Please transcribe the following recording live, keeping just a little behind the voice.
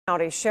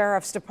County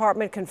Sheriff's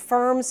Department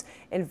confirms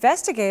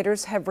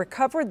investigators have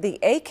recovered the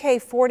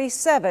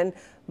AK-47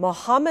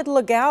 Mohammed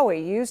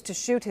Lagawi used to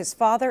shoot his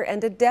father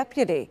and a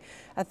deputy.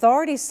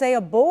 Authorities say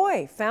a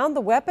boy found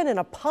the weapon in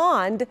a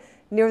pond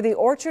near the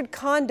Orchard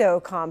condo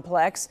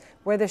complex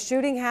where the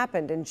shooting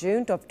happened in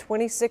June of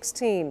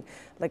 2016.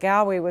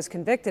 Lagawi was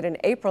convicted in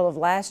April of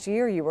last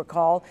year, you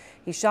recall.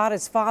 He shot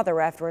his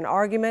father after an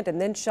argument and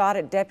then shot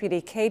at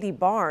Deputy Katie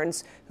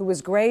Barnes, who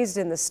was grazed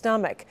in the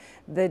stomach.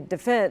 The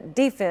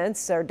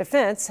defense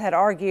had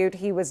argued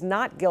he was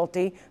not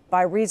guilty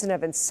by reason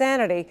of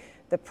insanity.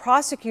 The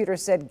prosecutor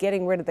said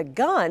getting rid of the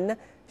gun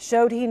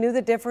showed he knew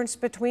the difference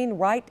between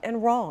right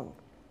and wrong.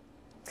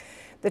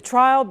 The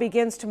trial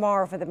begins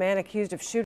tomorrow for the man accused of shooting